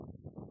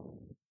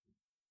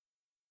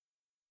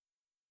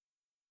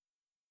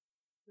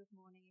Good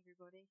morning,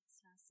 everybody.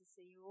 It's nice to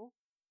see you all.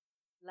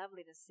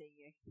 Lovely to see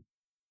you.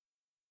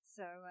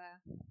 So,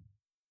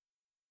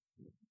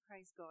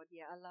 praise God.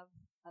 Yeah, I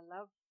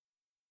love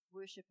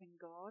worshiping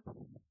God.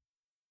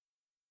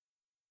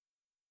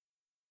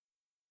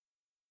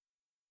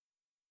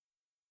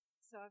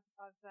 So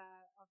I've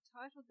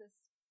titled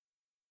this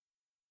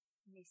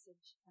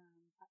message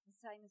the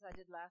same as I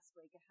did last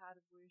week, A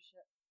Heart of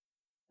Worship,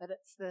 but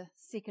it's the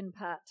second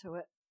part to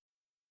it.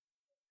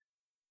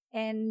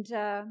 And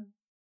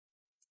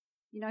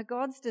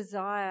God's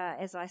desire,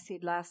 as I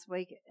said last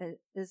week,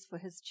 is for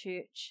His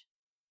church,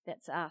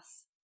 that's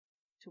us,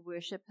 to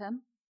worship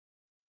Him.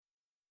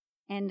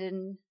 And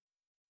in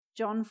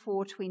John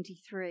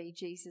 4:23,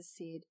 Jesus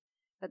said,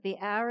 "But the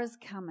hour is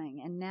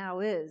coming, and now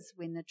is,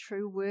 when the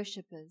true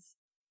worshippers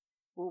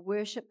will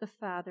worship the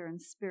Father in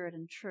spirit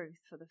and truth,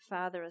 for the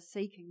Father is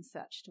seeking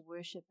such to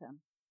worship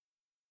Him."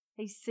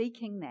 He's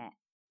seeking that.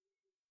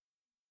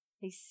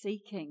 He's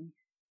seeking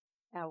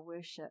our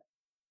worship.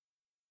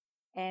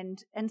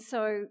 And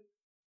so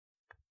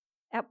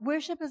our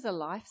worship is a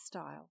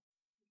lifestyle.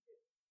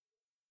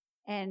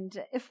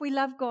 And if we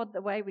love God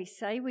the way we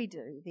say we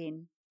do,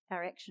 then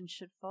our actions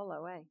should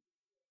follow, eh?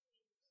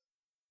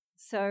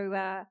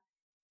 So,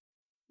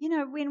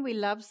 when we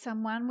love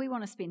someone, we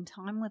want to spend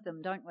time with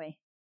them, don't we?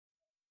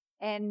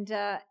 And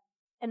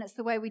it's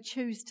the way we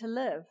choose to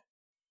live.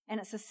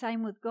 And it's the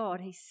same with God.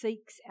 He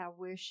seeks our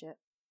worship.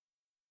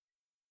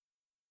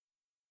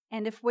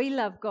 And if we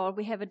love God,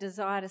 we have a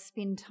desire to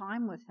spend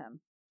time with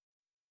Him.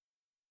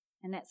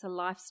 And that's a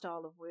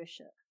lifestyle of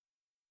worship.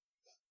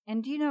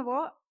 And do you know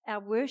what? Our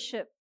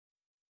worship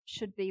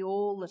should be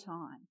all the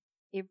time,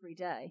 every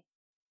day,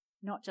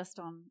 not just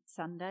on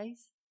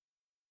Sundays.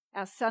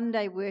 Our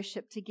Sunday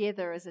worship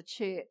together as a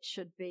church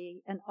should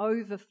be an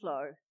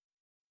overflow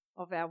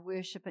of our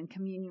worship and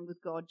communion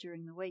with God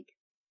during the week.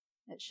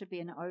 It should be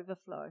an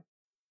overflow.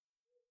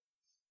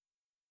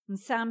 And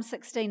Psalm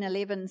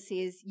 16:11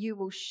 says, "You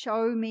will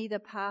show me the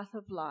path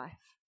of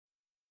life.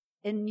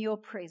 In your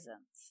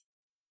presence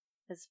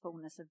is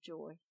fullness of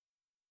joy."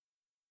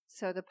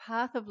 So the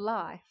path of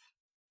life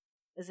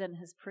is in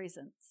His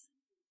presence.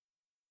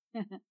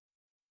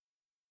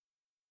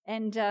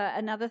 And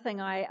another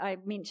thing I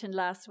mentioned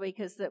last week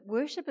is that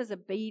worship is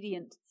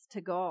obedience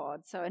to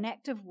God. So an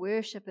act of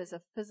worship is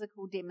a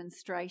physical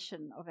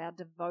demonstration of our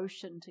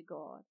devotion to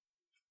God.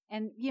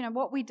 And,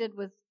 what we did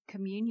with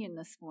communion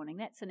this morning,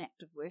 that's an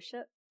act of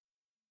worship,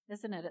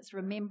 isn't it? It's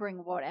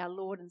remembering what our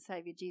Lord and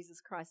Saviour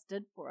Jesus Christ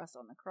did for us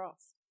on the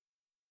cross.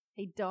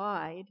 He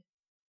died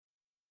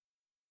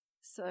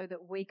so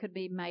that we could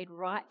be made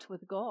right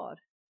with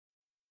God.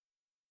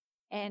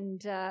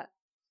 And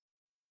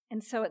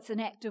so it's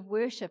an act of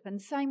worship,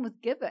 and same with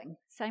giving,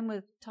 same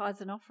with tithes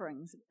and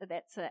offerings.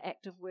 That's an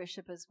act of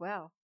worship as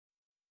well.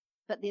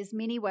 But there's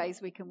many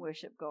ways we can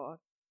worship God.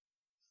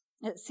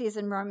 It says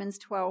in Romans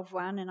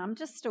 12:1, and I'm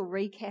just still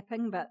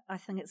recapping, but I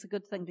think it's a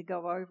good thing to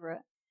go over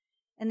it.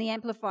 In the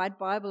Amplified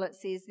Bible, it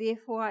says,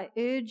 "Therefore I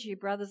urge you,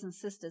 brothers and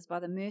sisters,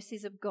 by the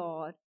mercies of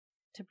God,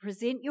 to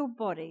present your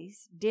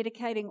bodies,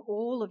 dedicating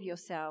all of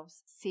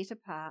yourselves set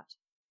apart,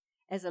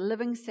 as a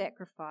living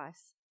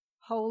sacrifice,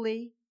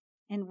 holy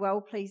and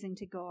well-pleasing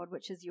to God,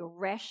 which is your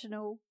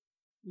rational,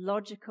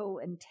 logical,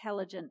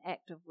 intelligent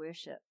act of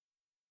worship."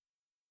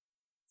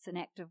 It's an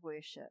act of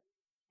worship.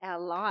 Our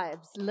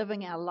lives,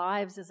 living our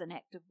lives is an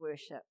act of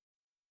worship.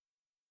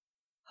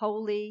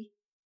 Holy,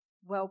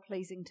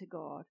 well-pleasing to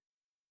God.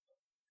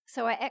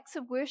 So our acts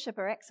of worship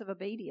are acts of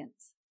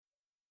obedience.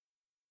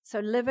 So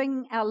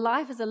living our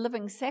life as a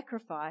living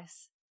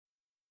sacrifice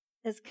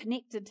is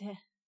connected to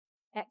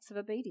acts of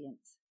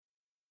obedience.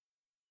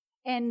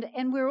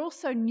 And we're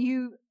also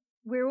new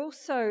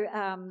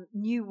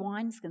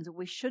wineskins, or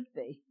we should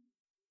be.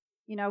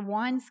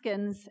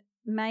 Wineskins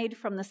made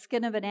from the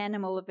skin of an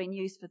animal have been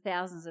used for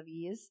thousands of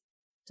years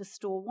to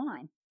store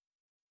wine.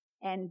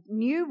 And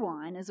new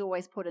wine is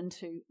always put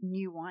into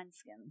new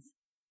wineskins.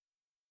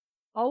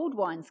 Old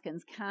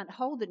wineskins can't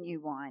hold the new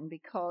wine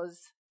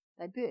because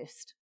they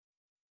burst,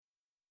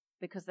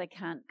 because they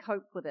can't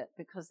cope with it,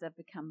 because they've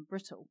become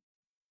brittle.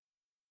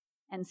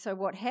 And so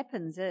what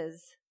happens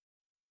is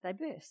they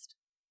burst.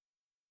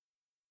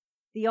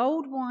 The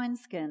old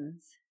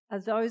wineskins are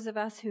those of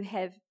us who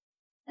have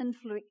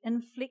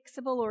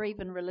inflexible or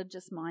even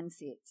religious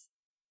mindsets.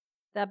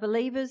 They're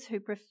believers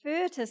who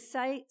prefer to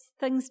say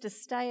things to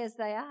stay as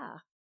they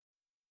are.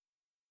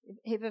 Have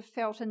you ever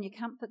felt in your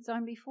comfort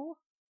zone before?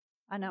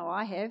 I know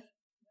I have.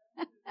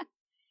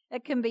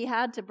 It can be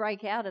hard to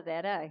break out of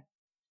that, eh?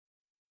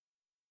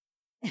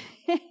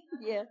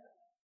 Yeah.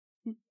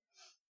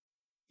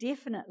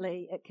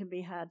 Definitely it can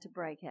be hard to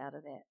break out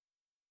of that.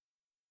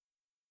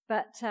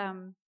 But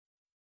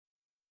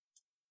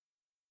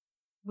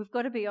we've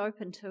got to be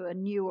open to a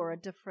new or a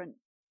different,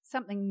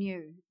 something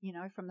new,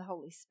 from the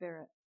Holy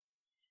Spirit.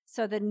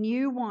 So the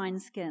new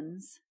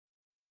wineskins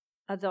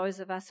are those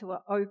of us who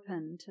are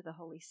open to the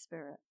Holy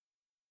Spirit.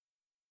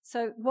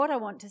 So what I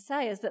want to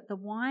say is that the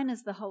wine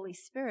is the Holy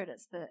Spirit.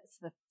 It's the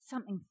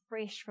something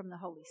fresh from the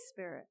Holy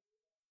Spirit,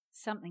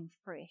 something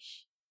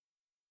fresh.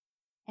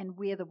 and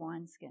we're the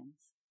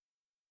wineskins.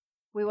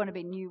 We want to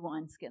be new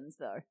wineskins,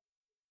 though.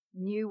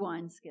 New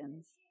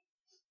wineskins.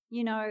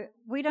 You know,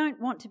 we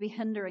don't want to be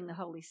hindering the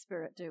Holy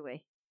Spirit, do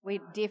we? We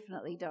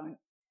definitely don't.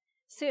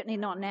 Certainly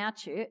not in our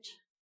church.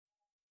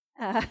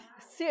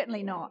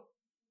 Certainly not.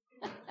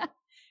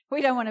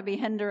 We don't want to be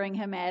hindering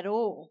him at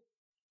all.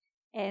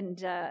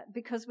 And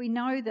because we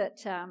know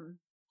that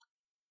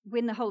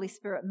when the Holy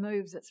Spirit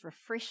moves, it's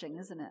refreshing,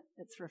 isn't it?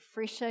 It's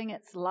refreshing,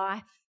 it's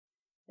life,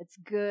 it's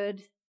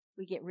good.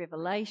 We get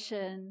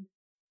revelation,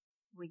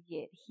 we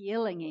get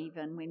healing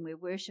even when we're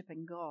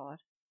worshipping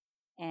God.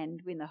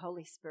 And when the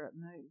Holy Spirit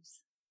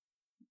moves,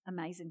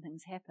 amazing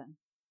things happen.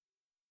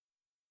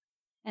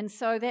 And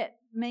so that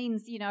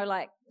means, you know,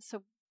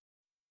 so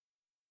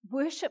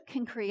worship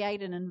can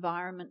create an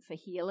environment for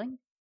healing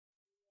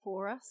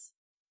for us.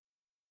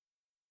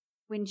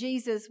 When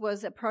Jesus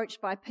was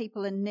approached by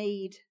people in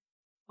need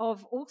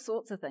of all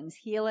sorts of things,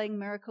 healing,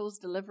 miracles,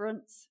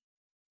 deliverance,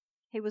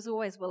 he was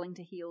always willing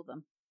to heal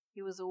them.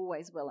 He was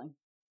always willing.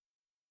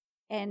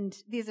 And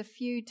there's a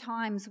few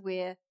times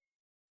where,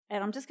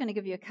 and I'm just going to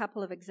give you a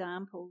couple of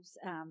examples.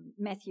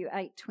 Matthew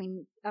 8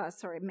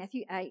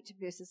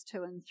 verses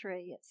 2 and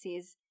 3. It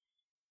says,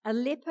 a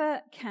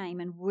leper came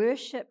and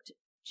worshipped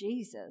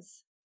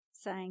Jesus,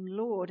 saying,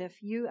 Lord,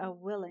 if you are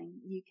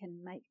willing, you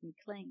can make me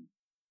clean.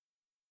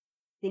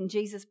 Then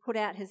Jesus put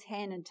out his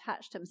hand and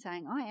touched him,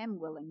 saying, I am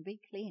willing, be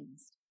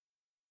cleansed.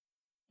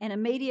 And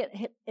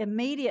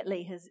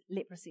immediately his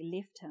leprosy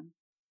left him.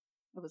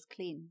 It was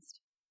cleansed.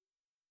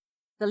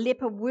 The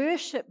leper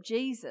worshipped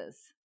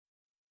Jesus,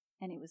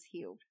 and he was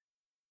healed.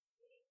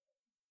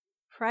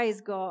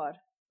 Praise God.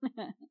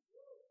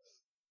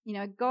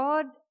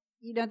 God,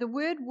 the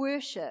word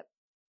worship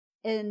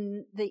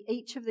in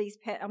each of these,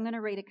 I'm going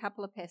to read a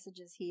couple of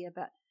passages here,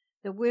 but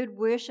the word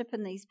worship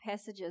in these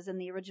passages in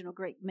the original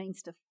Greek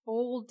means to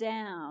fall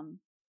down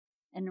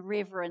in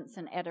reverence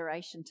and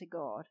adoration to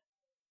God.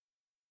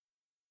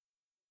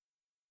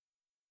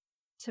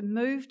 To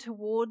move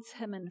towards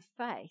him in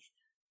faith,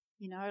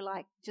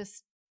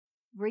 just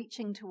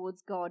reaching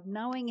towards God,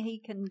 knowing he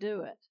can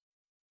do it.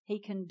 He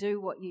can do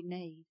what you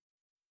need,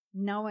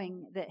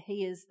 knowing that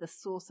he is the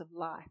source of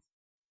life.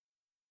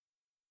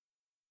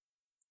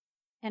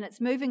 And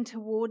it's moving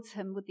towards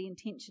him with the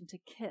intention to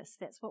kiss.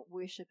 That's what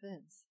worship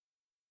is.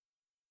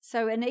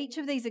 So in each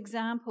of these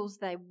examples,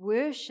 they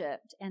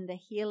worshipped, and the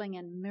healing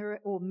and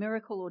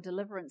miracle or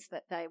deliverance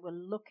that they were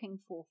looking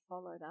for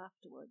followed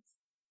afterwards.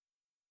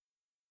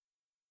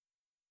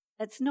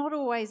 It's not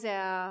always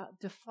our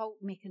default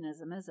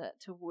mechanism, is it,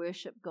 to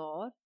worship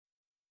God?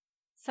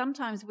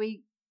 Sometimes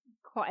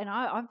and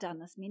I've done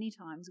this many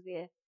times,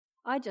 where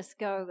I just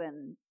go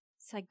and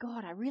say,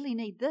 God, I really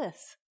need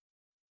this.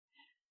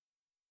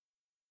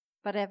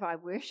 But have I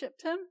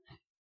worshipped him?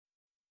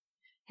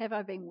 Have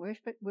I been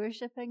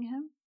worshipping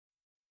him?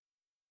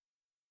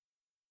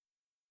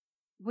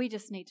 We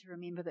just need to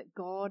remember that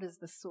God is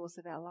the source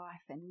of our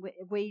life, and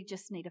we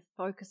just need to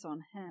focus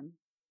on him.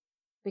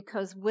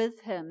 Because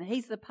with him,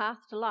 he's the path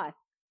to life.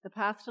 The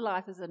path to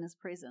life is in his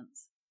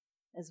presence,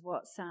 is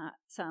what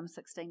Psalm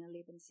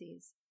 16:11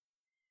 says.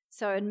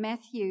 So in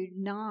Matthew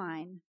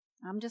 9,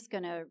 I'm just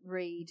going to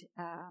read,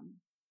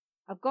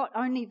 I've got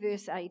only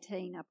verse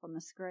 18 up on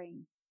the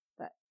screen,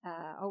 but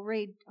I'll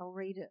read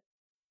it,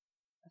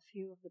 a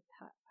few of the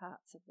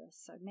parts of this.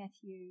 So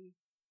Matthew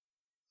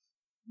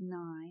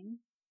 9,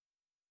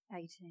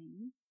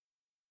 18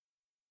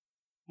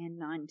 and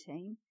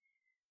 19.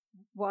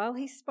 While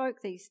he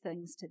spoke these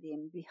things to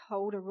them,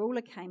 behold, a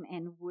ruler came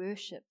and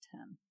worshipped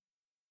him.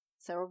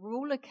 So a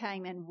ruler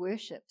came and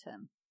worshipped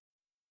him,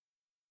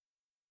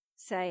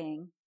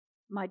 saying,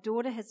 my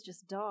daughter has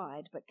just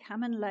died, but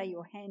come and lay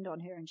your hand on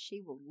her and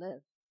she will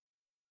live.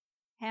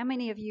 How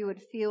many of you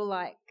would feel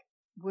like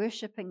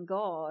worshipping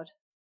God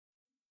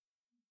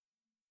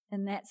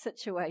in that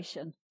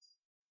situation?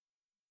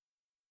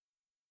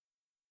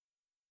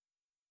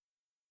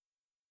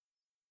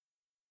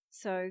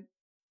 So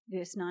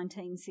verse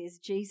 19 says,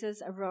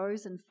 Jesus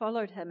arose and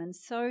followed him, and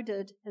so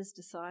did his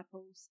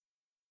disciples.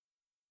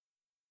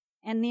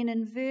 And then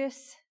in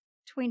verse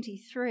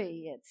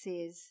 23 it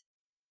says,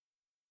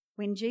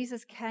 when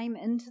Jesus came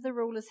into the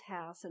ruler's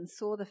house and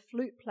saw the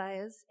flute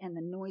players and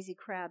the noisy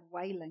crowd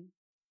wailing,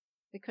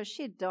 because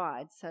she had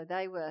died, so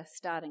they were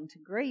starting to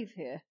grieve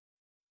her,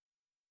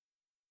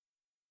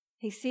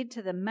 he said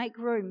to them, make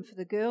room, for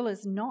the girl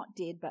is not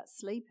dead but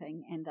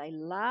sleeping. And they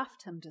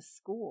laughed him to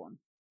scorn.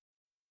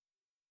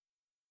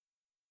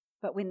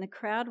 But when the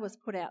crowd was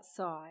put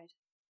outside,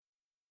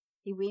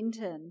 he went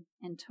in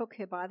and took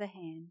her by the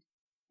hand,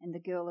 and the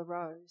girl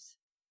arose.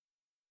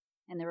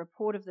 And the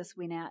report of this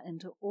went out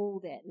into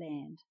all that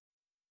land.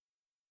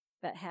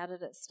 But how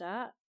did it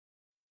start?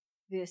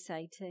 Verse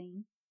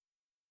 18,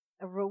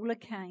 a ruler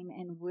came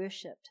and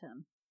worshipped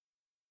him.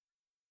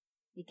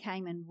 He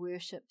came and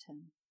worshipped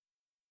him.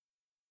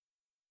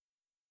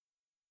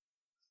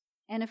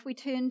 And if we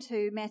turn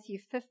to Matthew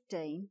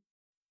 15,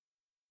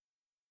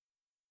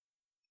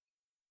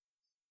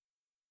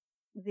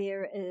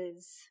 there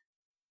is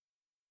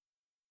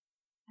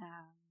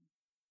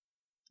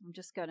I'm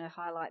just going to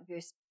highlight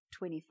verse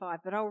 25,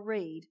 but I'll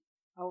read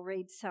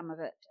some of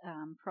it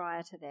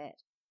prior to that.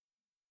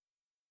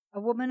 A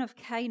woman of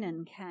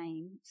Canaan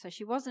came, so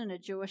she wasn't a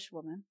Jewish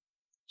woman.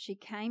 She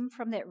came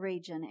from that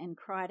region and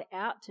cried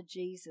out to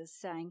Jesus,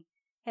 saying,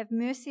 "Have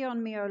mercy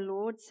on me, O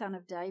Lord, Son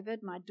of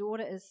David. My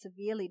daughter is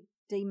severely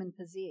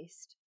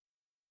demon-possessed."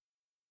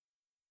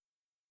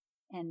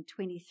 And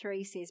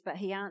 23 says, but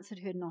he answered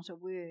her not a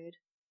word.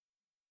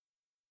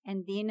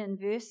 And then in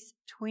verse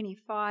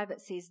 25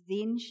 it says,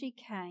 then she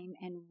came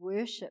and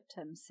worshipped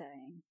him,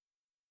 saying,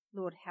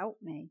 "Lord,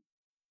 help me."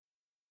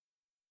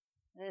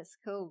 That's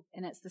cool.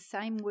 And it's the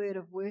same word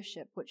of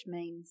worship, which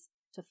means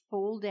to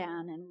fall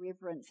down in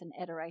reverence and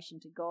adoration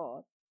to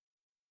God.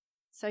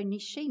 So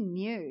she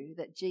knew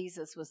that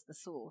Jesus was the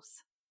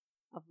source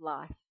of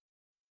life.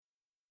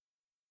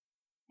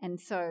 And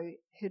so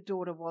her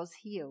daughter was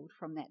healed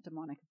from that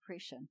demonic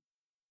oppression.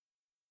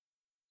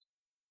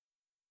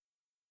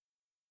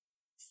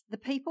 The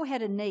people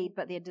had a need,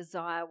 but their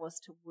desire was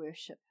to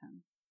worship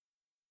him.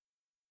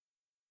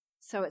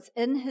 So it's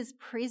in his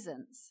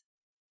presence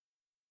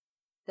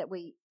that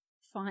we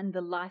find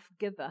the life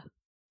giver.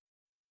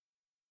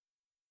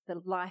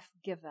 The life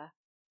giver.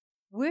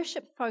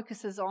 Worship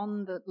focuses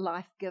on the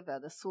life giver,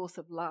 the source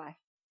of life.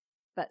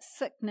 But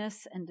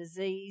sickness and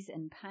disease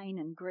and pain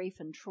and grief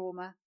and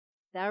trauma,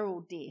 they're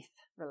all death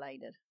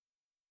related.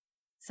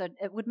 So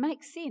it would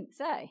make sense,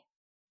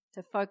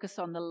 to focus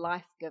on the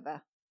life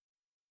giver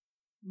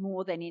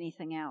more than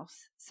anything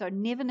else. So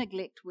never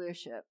neglect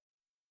worship.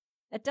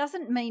 It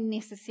doesn't mean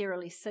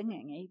necessarily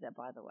singing either,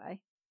 by the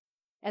way.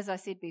 As I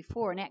said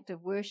before, an act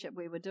of worship,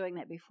 we were doing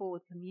that before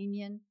with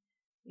communion.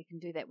 We can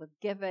do that with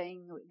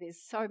giving. There's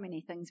so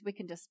many things. We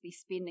can just be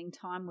spending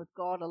time with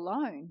God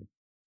alone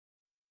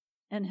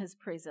in his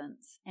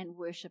presence and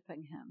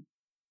worshipping him.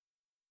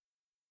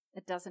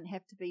 It doesn't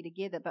have to be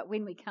together, but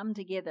when we come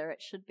together,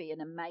 it should be an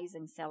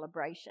amazing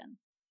celebration,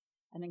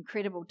 an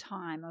incredible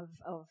time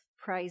of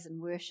praise and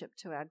worship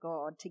to our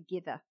God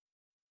together.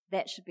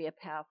 That should be a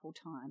powerful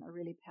time, a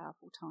really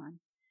powerful time.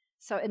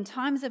 So in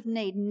times of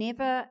need,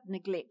 never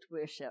neglect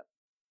worship.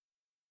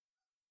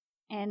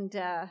 And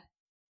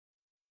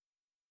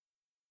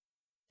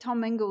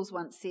Tom Ingalls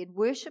once said,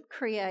 worship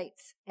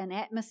creates an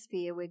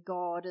atmosphere where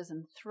God is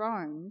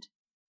enthroned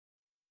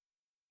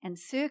and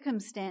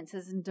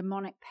circumstances and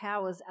demonic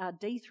powers are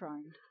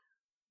dethroned.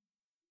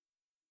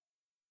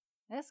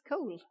 That's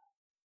cool.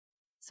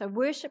 So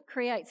worship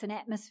creates an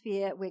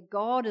atmosphere where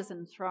God is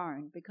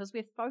enthroned because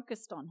we're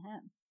focused on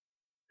him.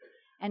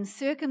 And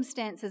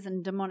circumstances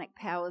and demonic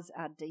powers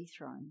are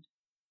dethroned.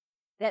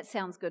 That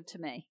sounds good to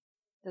me.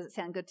 Does it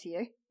sound good to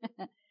you?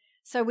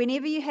 So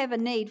whenever you have a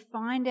need,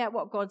 find out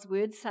what God's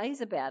word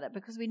says about it,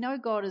 because we know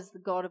God is the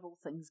God of all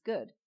things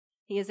good.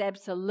 He is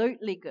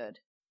absolutely good.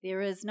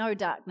 There is no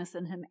darkness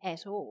in him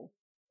at all.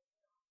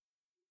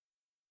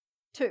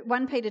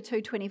 1 Peter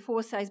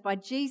 2:24 says, by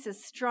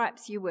Jesus'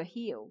 stripes you were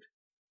healed.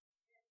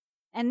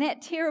 And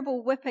that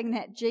terrible whipping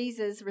that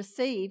Jesus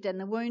received and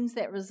the wounds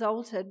that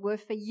resulted were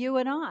for you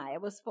and I.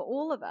 It was for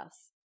all of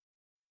us.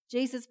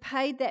 Jesus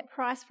paid that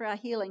price for our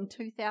healing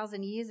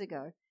 2,000 years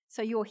ago.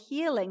 So your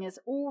healing is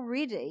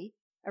already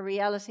a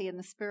reality in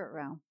the spirit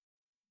realm.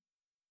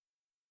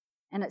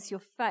 And it's your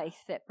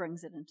faith that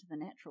brings it into the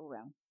natural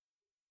realm.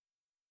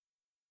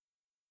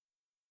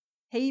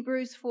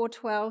 Hebrews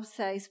 4:12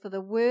 says, for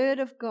the word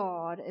of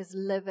God is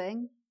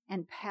living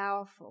and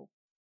powerful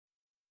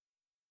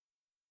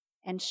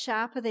and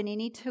sharper than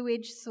any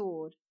two-edged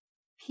sword,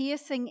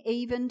 piercing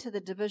even to the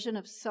division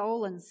of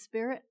soul and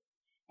spirit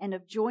and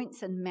of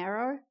joints and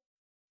marrow,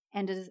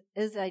 and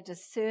is a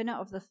discerner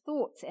of the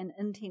thoughts and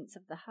intents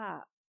of the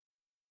heart.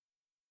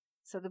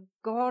 So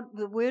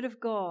the word of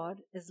God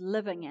is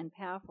living and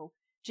powerful.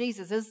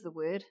 Jesus is the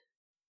word.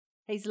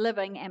 He's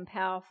living and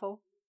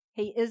powerful.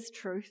 He is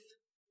truth.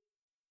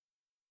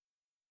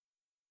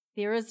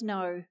 There is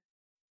no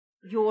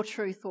your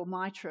truth or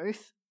my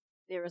truth.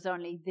 There is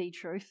only the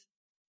truth.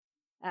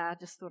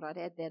 Just thought I'd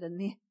add that in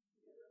there.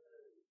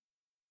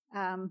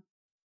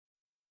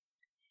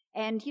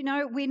 And,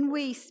 when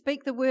we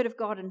speak the word of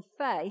God in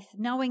faith,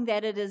 knowing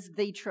that it is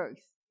the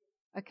truth,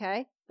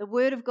 okay? The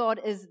word of God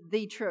is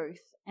the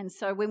truth. And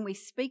so when we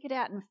speak it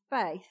out in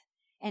faith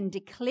and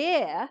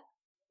declare,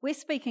 we're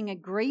speaking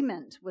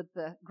agreement with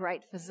the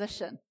great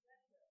physician.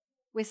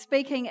 We're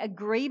speaking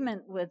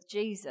agreement with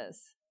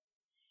Jesus.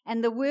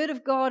 And the word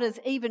of God is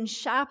even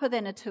sharper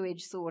than a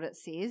two-edged sword, it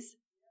says.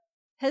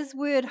 His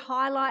word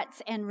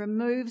highlights and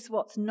removes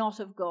what's not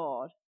of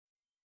God.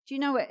 Do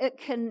you know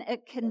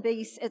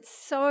it's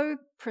so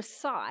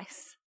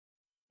precise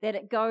that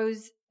it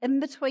goes in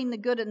between the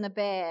good and the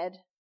bad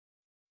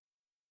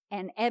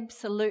and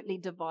absolutely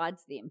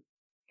divides them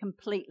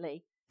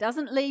completely.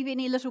 Doesn't leave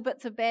any little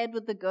bits of bad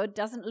with the good,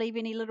 doesn't leave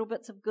any little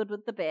bits of good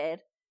with the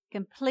bad,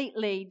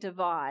 completely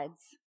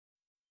divides.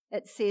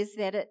 It says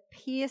that it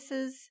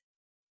pierces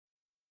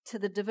to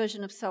the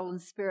division of soul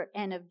and spirit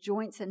and of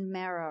joints and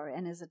marrow,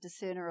 and is a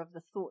discerner of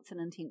the thoughts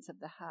and intents of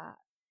the heart.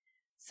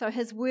 So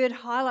his word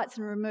highlights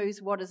and removes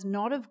what is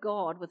not of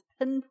God with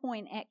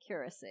pinpoint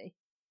accuracy.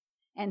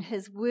 and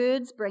his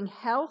words bring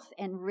health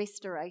and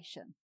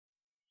restoration.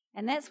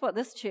 And that's what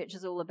this church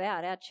is all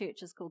about. Our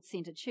church is called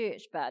Centre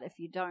Church, but if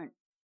you don't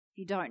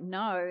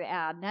know,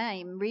 our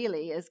name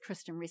really is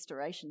Christian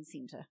Restoration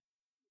Centre.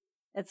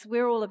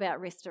 We're all about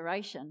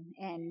restoration,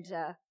 and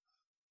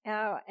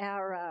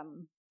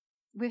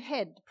we've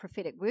had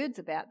prophetic words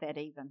about that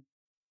even.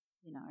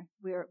 You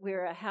know,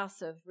 we're a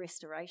house of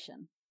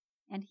restoration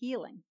and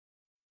healing.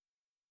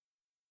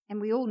 And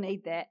we all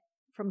need that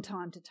from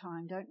time to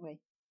time, don't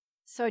we?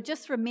 So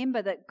just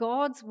remember that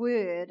God's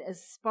word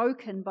is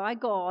spoken by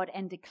God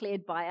and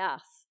declared by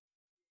us.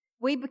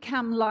 We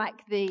become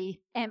like the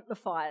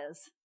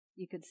amplifiers,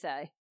 you could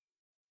say.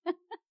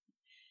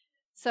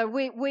 So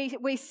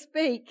we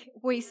speak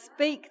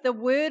the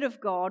word of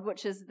God,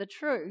 which is the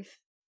truth,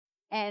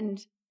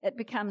 and it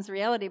becomes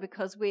reality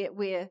because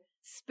we're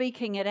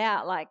speaking it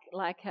out like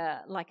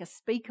a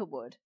speaker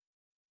would.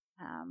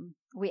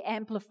 We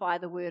amplify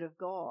the word of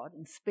God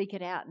and speak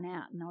it out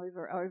and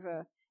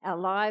over our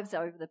lives,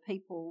 over the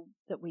people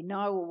that we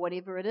know or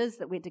whatever it is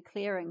that we're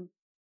declaring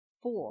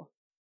for.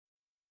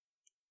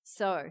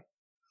 So,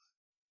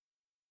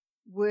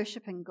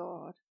 worshipping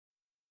God.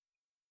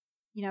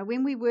 You know,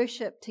 when we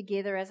worship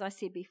together, as I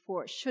said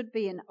before, it should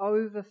be an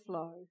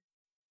overflow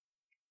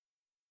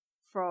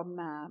from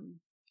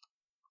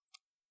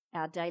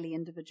our daily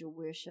individual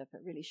worship.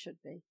 It really should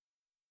be.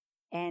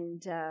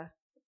 And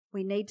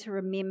we need to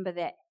remember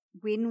that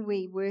when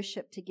we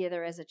worship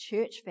together as a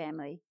church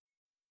family,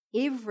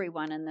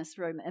 everyone in this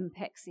room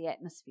impacts the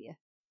atmosphere.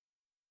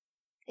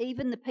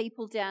 Even the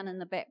people down in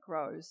the back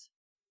rows.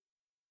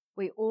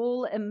 We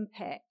all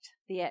impact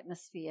the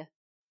atmosphere.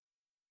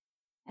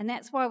 And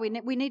that's why we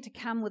need to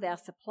come with our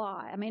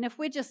supply. I mean, if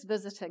we're just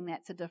visiting,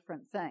 that's a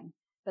different thing.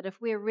 But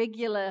if we're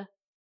regular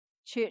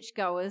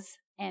churchgoers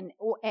and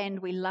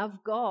we love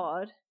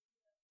God,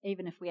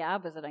 even if we are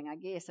visiting, I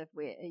guess, if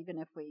we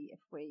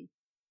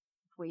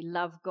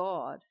love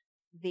God,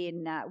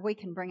 then we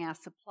can bring our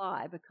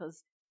supply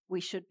because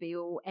we should be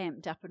all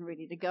amped up and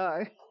ready to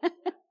go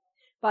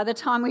by the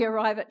time we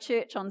arrive at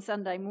church on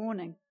Sunday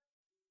morning.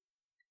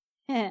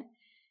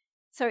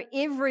 So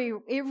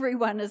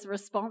everyone is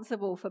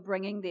responsible for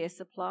bringing their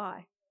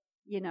supply.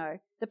 You know,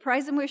 the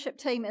praise and worship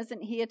team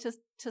isn't here to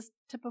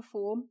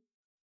perform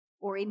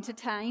or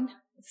entertain.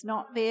 It's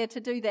not there to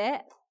do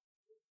that.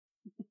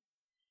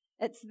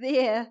 It's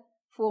there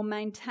for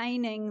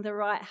maintaining the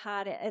right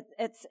heart.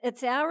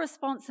 It's our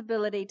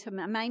responsibility to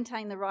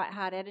maintain the right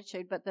heart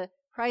attitude, but the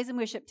praise and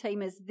worship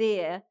team is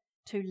there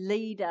to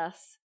lead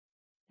us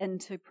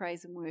into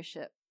praise and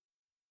worship,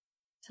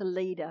 to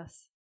lead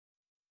us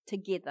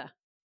together.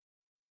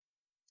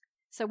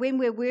 So when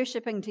we're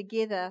worshipping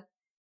together,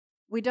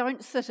 we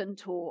don't sit and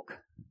talk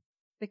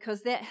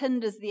because that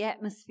hinders the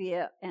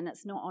atmosphere and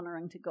it's not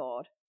honouring to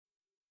God.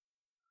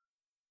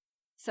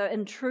 So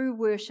in true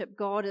worship,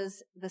 God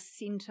is the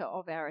centre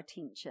of our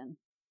attention.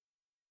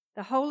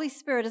 The Holy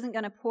Spirit isn't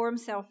going to pour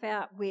himself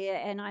out where,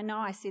 and I know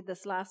I said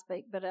this last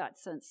week, but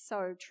it's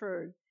so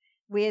true,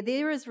 where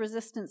there is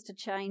resistance to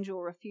change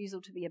or refusal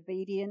to be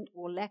obedient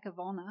or lack of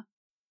honour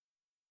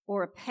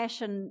or a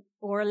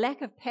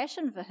lack of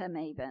passion for him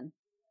even.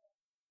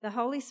 The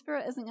Holy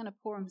Spirit isn't going to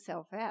pour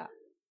himself out.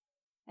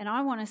 And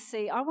I want to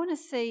see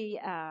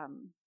our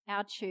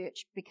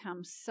church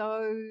become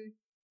so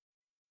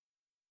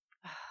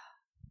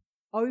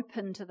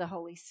open to the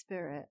Holy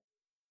Spirit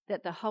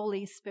that the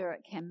Holy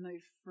Spirit can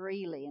move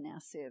freely in our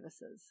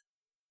services.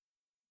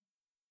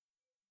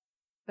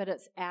 But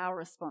it's our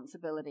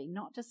responsibility,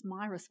 not just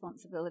my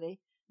responsibility,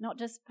 not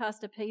just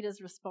Pastor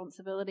Peter's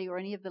responsibility or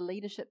any of the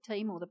leadership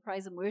team or the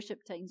praise and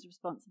worship team's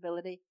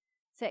responsibility.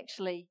 It's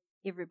actually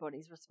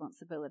everybody's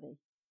responsibility.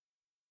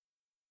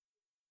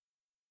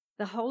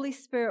 The Holy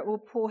Spirit will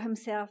pour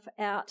himself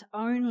out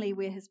only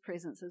where his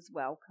presence is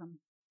welcome.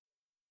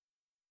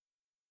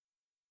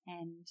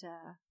 And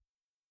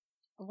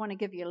I want to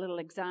give you a little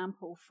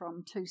example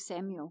from 2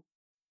 Samuel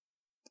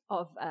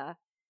of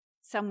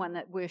someone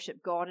that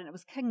worshipped God, and it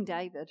was King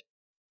David.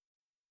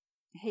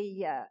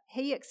 He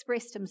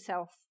expressed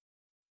himself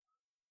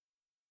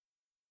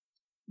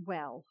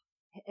well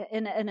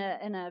in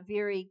a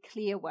very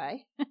clear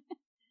way.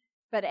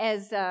 But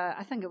as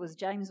I think it was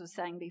James was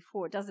saying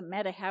before, it doesn't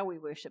matter how we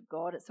worship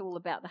God. It's all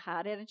about the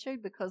heart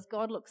attitude because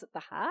God looks at the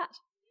heart,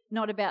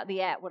 not about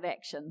the outward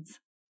actions.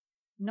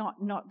 Not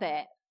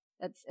that.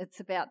 It's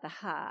about the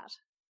heart.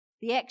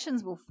 The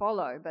actions will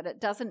follow, but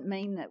it doesn't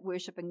mean that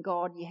worshiping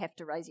God you have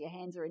to raise your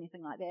hands or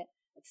anything like that.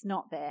 It's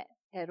not that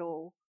at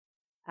all.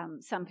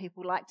 Some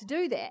people like to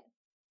do that.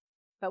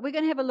 But we're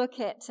going to have a look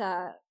at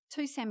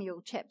 2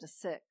 Samuel chapter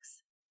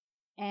 6.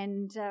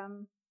 And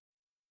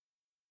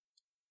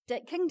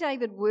King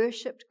David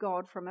worshipped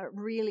God from a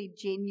really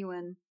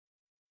genuine,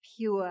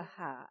 pure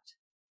heart.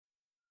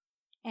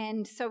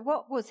 And so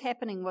what was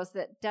happening was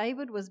that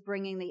David was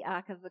bringing the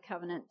Ark of the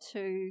Covenant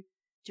to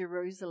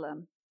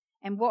Jerusalem.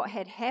 And what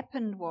had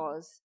happened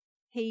was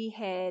he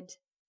had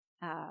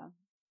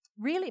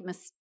really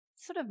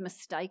sort of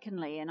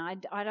mistakenly, and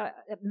I don't,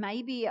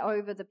 maybe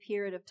over the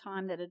period of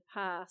time that had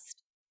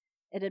passed,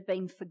 it had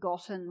been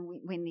forgotten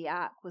when the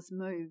ark was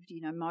moved.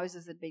 You know,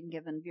 Moses had been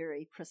given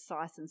very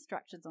precise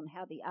instructions on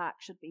how the ark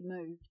should be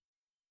moved.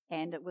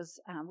 And it was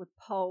with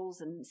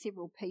poles, and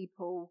several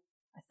people,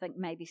 I think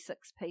maybe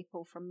 6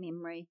 people from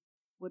memory,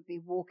 would be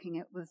walking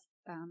it with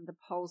the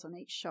poles on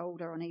each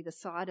shoulder on either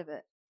side of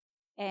it.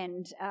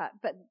 And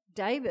but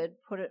David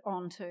put it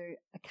onto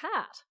a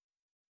cart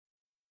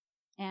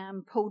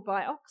pulled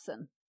by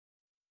oxen.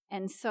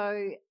 And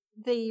so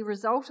the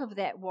result of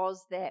that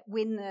was that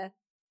when the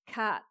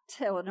cart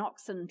till an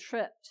oxen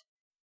tripped,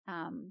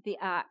 the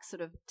ark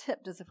sort of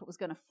tipped as if it was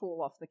going to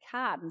fall off the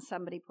cart, and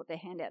somebody put their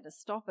hand out to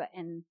stop it,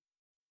 and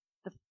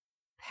the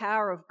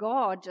power of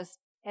God just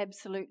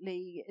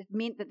absolutely, it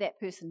meant that that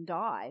person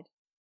died.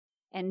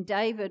 And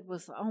David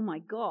was, oh my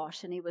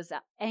gosh, and he was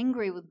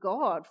angry with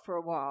God for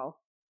a while,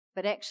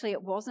 but actually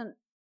it wasn't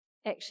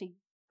actually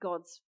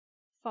God's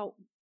fault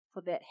for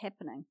that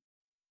happening.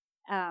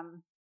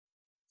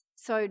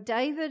 So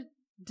David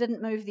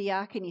didn't move the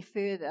ark any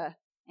further,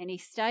 and he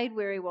stayed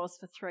where he was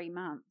for 3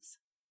 months.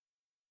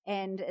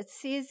 And it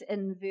says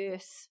in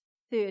verse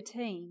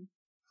 13,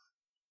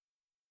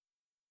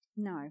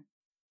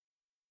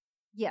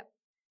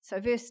 so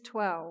verse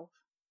 12,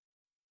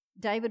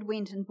 David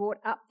went and brought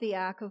up the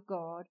ark of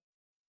God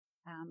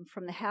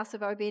from the house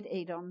of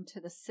Obed-Edom to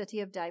the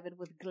city of David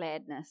with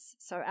gladness.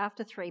 So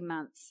after 3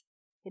 months,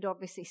 he'd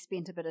obviously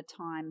spent a bit of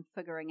time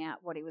figuring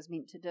out what he was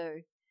meant to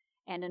do.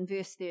 And in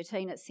verse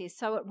 13 it says,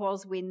 so it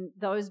was when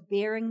those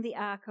bearing the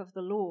ark of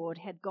the Lord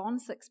had gone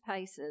 6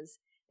 paces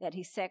that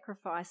he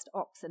sacrificed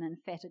oxen and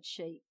fatted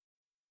sheep.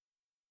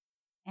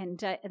 And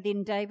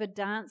then David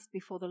danced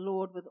before the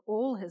Lord with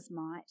all his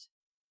might,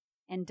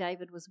 and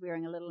David was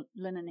wearing a little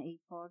linen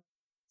ephod.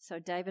 So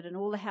David and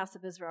all the house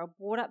of Israel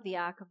brought up the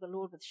ark of the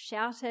Lord with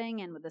shouting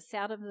and with the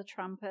sound of the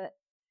trumpet.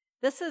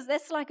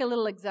 That's like a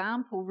little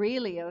example,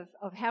 really, of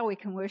how we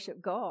can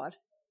worship God.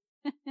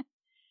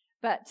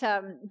 But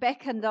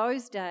back in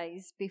those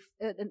days,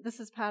 this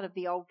is part of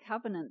the Old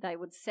Covenant, they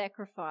would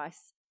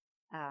sacrifice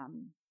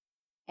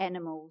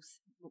animals,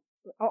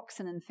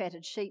 oxen and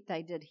fatted sheep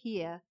they did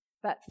here,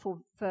 but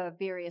for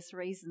various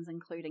reasons,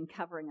 including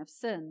covering of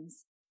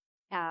sins,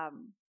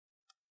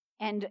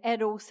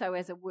 and also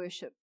as a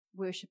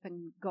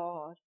worshipping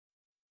God.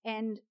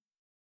 And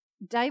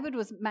David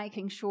was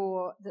making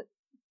sure that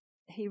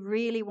he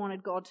really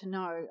wanted God to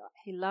know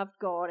he loved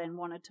God and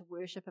wanted to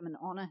worship him and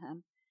honor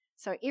him.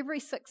 So every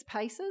 6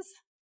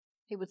 paces,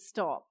 he would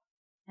stop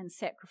and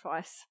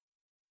sacrifice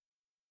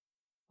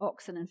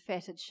oxen and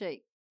fatted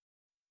sheep.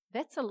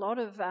 That's a lot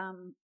of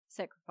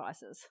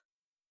sacrifices.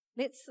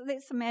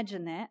 Let's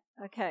imagine that.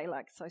 Okay,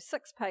 so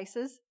 6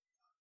 paces.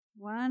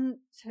 1,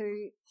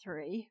 2,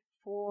 3,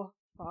 4,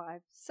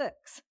 5,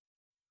 6.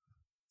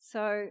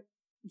 So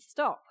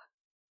stop.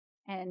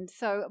 And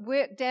so it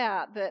worked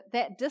out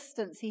that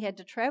distance he had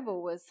to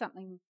travel was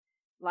something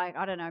like,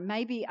 I don't know,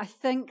 maybe, I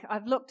think,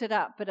 I've looked it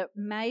up, but it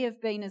may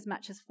have been as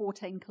much as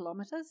 14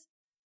 kilometres.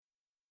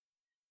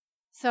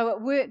 So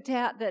it worked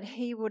out that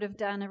he would have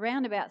done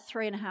around about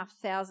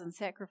 3,500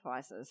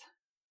 sacrifices.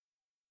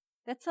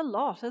 That's a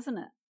lot, isn't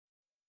it?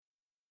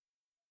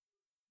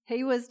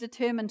 He was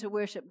determined to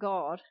worship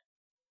God.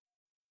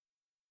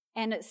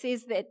 And it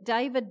says that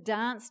David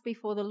danced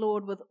before the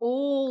Lord with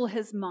all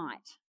his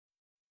might.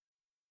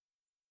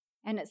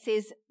 And it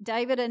says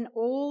David and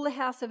all the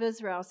house of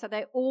Israel, so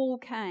they all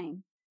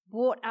came,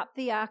 brought up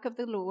the ark of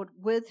the Lord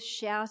with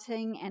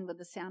shouting and with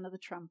the sound of the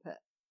trumpet.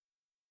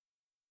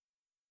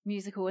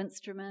 Musical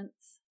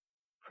instruments,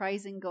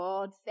 praising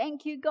God.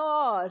 Thank you,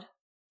 God.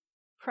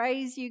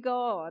 Praise you,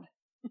 God.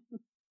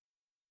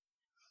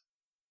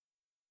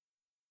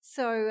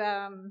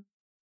 So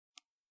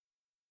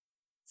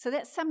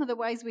that's some of the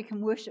ways we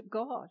can worship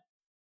God.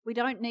 We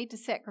don't need to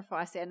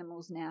sacrifice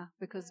animals now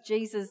because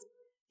Jesus'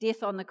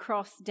 death on the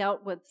cross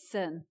dealt with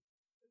sin.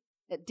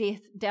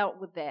 Death dealt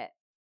with that.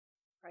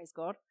 Praise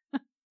God.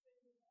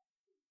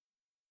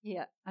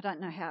 Yeah, I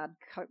don't know how I'd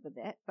cope with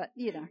that, but,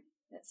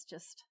 that's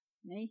just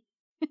me.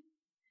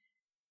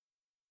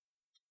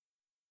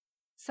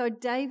 So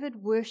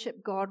David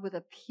worshipped God with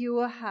a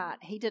pure heart.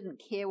 He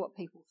didn't care what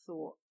people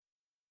thought.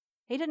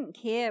 He didn't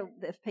care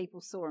if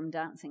people saw him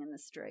dancing in the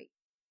street.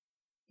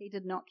 He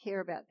did not care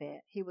about that.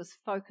 He was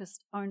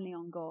focused only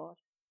on God.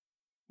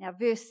 Now,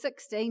 verse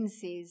 16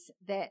 says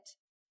that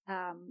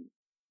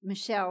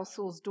Michal,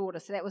 Saul's daughter,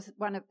 so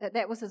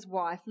that was his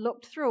wife,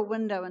 looked through a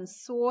window and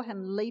saw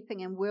him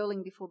leaping and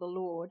whirling before the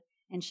Lord,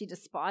 and she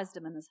despised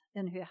him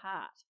in her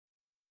heart.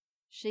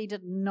 She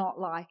did not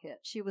like it.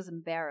 She was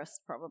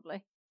embarrassed,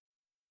 probably,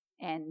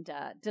 and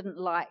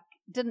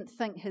didn't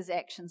think his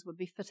actions would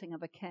be fitting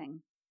of a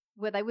king,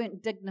 where they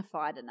weren't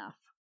dignified enough.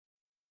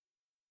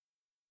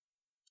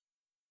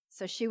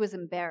 So she was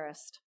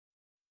embarrassed.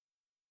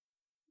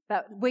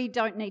 But we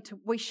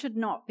should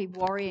not be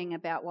worrying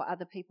about what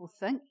other people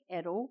think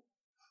at all.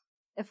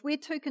 If we're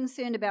too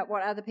concerned about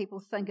what other people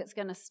think, it's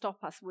going to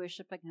stop us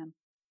worshipping him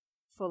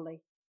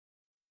fully.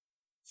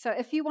 So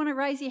if you want to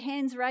raise your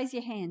hands, raise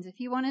your hands. If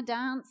you want to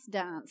dance,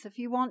 dance. If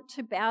you want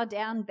to bow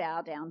down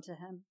to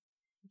him.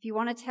 If you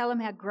want to tell him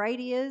how great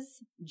he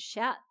is, and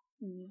shout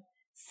and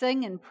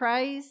sing and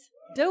praise,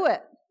 do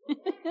it.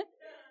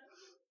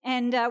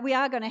 And we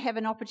are going to have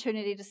an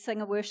opportunity to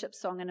sing a worship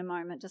song in a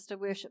moment, just a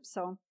worship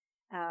song,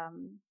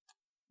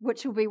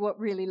 which will be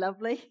really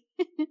lovely.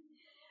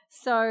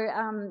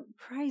 So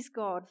praise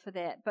God for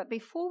that. But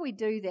before we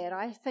do that,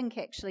 I think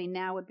actually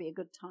now would be a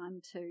good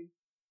time to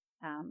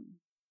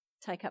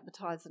take up the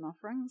tithes and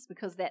offerings,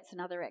 because that's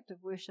another act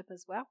of worship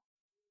as well.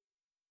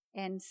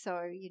 And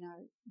so,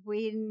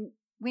 when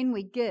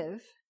we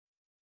give,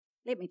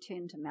 let me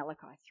turn to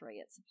Malachi 3.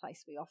 It's a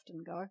place we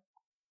often go.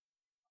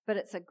 But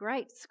it's a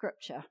great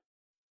scripture,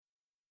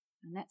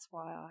 and that's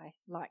why I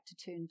like to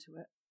turn to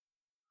it,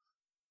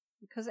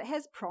 because it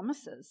has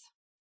promises.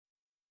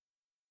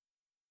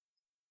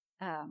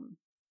 And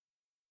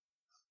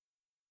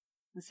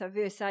so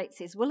verse 8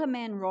 says, "Will a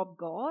man rob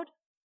God?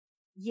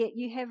 Yet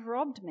you have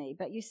robbed me."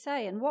 But you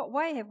say, "In what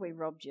way have we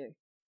robbed you?"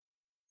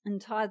 "In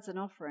tithes and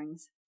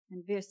offerings."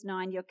 And verse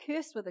 9, "You're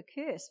cursed with a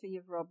curse, for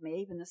you've robbed me,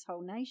 even this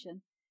whole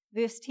nation."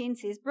 Verse 10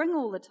 says, "Bring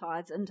all the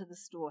tithes into the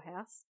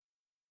storehouse."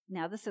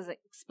 Now this is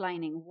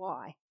explaining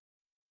why.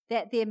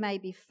 "That there may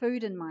be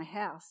food in my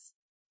house.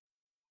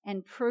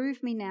 And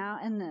prove me now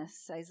in this,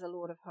 says the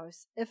Lord of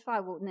hosts, if I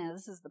will." Now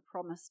this is the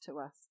promise to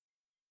us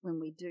when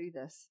we do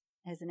this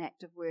as an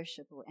act of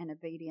worship and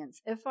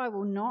obedience. "If I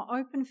will not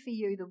open for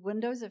you the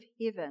windows of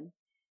heaven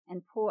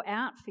and pour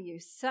out for you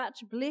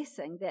such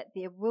blessing that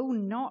there will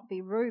not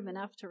be room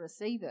enough to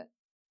receive it."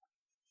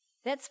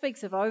 That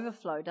speaks of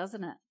overflow,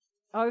 doesn't it?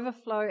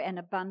 Overflow and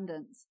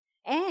abundance.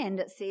 And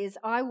it says,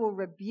 "I will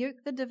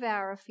rebuke the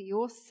devourer for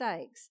your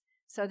sakes,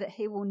 so that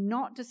he will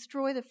not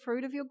destroy the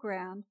fruit of your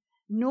ground,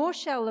 nor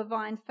shall the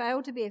vine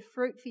fail to bear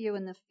fruit for you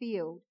in the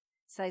field,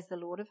 says the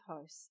Lord of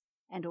hosts,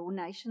 and all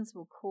nations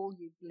will call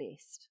you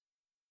blessed."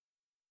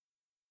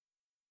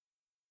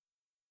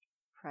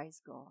 Praise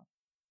God.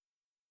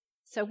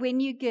 So when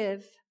you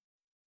give,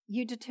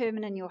 you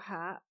determine in your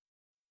heart,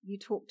 you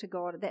talk to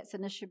God. That's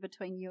an issue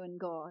between you and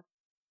God.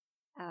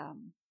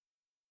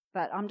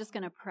 But I'm just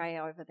going to pray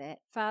over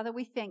that. Father,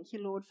 we thank you,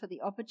 Lord, for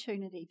the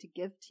opportunity to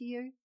give to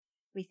you.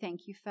 We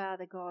thank you,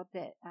 Father God,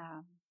 that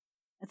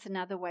it's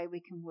another way we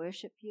can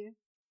worship you.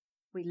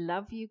 We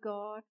love you,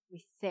 God. We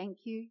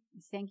thank you.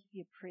 We thank you for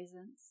your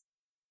presence.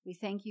 We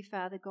thank you,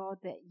 Father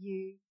God, that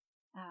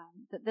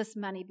that this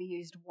money be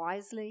used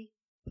wisely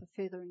for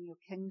furthering your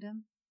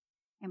kingdom.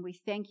 And we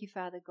thank you,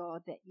 Father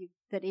God, that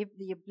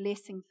your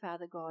blessing,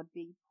 Father God,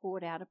 be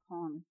poured out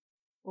upon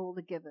all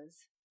the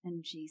givers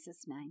in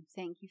Jesus' name.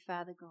 Thank you,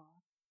 Father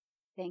God.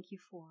 Thank you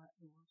for it,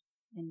 Lord,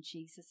 in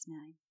Jesus'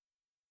 name.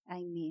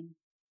 Amen.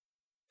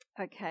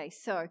 Okay,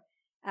 so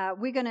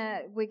we're going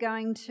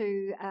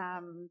to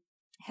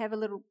have a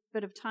little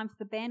bit of time for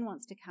the band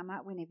wants to come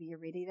up whenever you're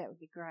ready. That would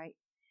be great.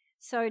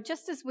 So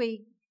just as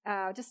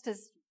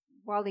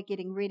while they're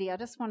getting ready, I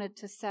just wanted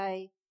to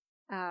say,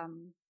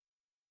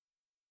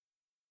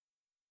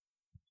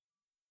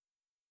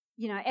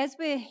 as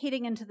we're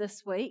heading into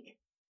this week,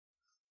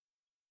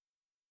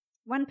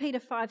 1 Peter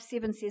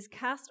 5:7 says,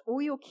 "Cast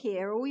all your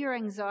care, all your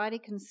anxiety,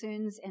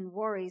 concerns, and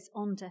worries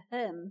onto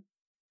him,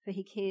 for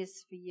he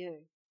cares for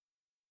you."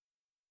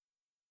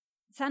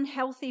 It's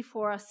unhealthy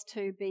for us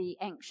to be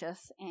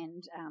anxious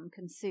and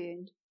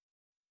concerned.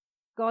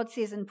 God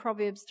says in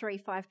Proverbs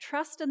 3:5,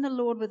 "Trust in the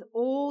Lord with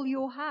all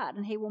your heart,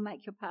 and he will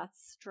make your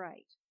paths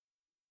straight."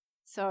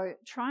 So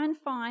try and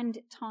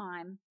find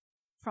time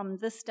from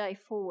this day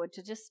forward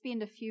to just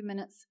spend a few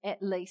minutes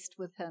at least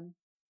with him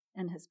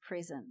in his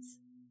presence,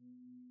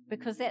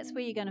 because that's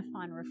where you're going to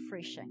find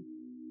refreshing.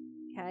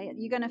 Okay?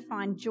 You're going to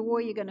find joy,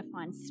 you're going to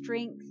find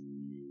strength,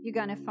 you're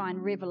going to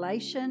find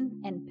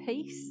revelation and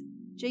peace.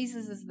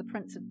 Jesus is the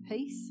Prince of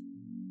Peace.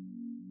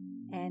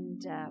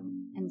 And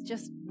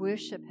just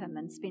worship him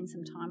and spend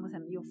some time with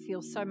him. You'll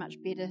feel so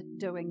much better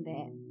doing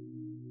that.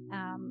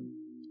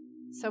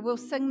 So we'll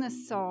sing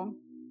this song.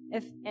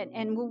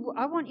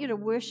 I want you to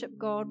worship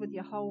God with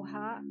your whole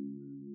heart.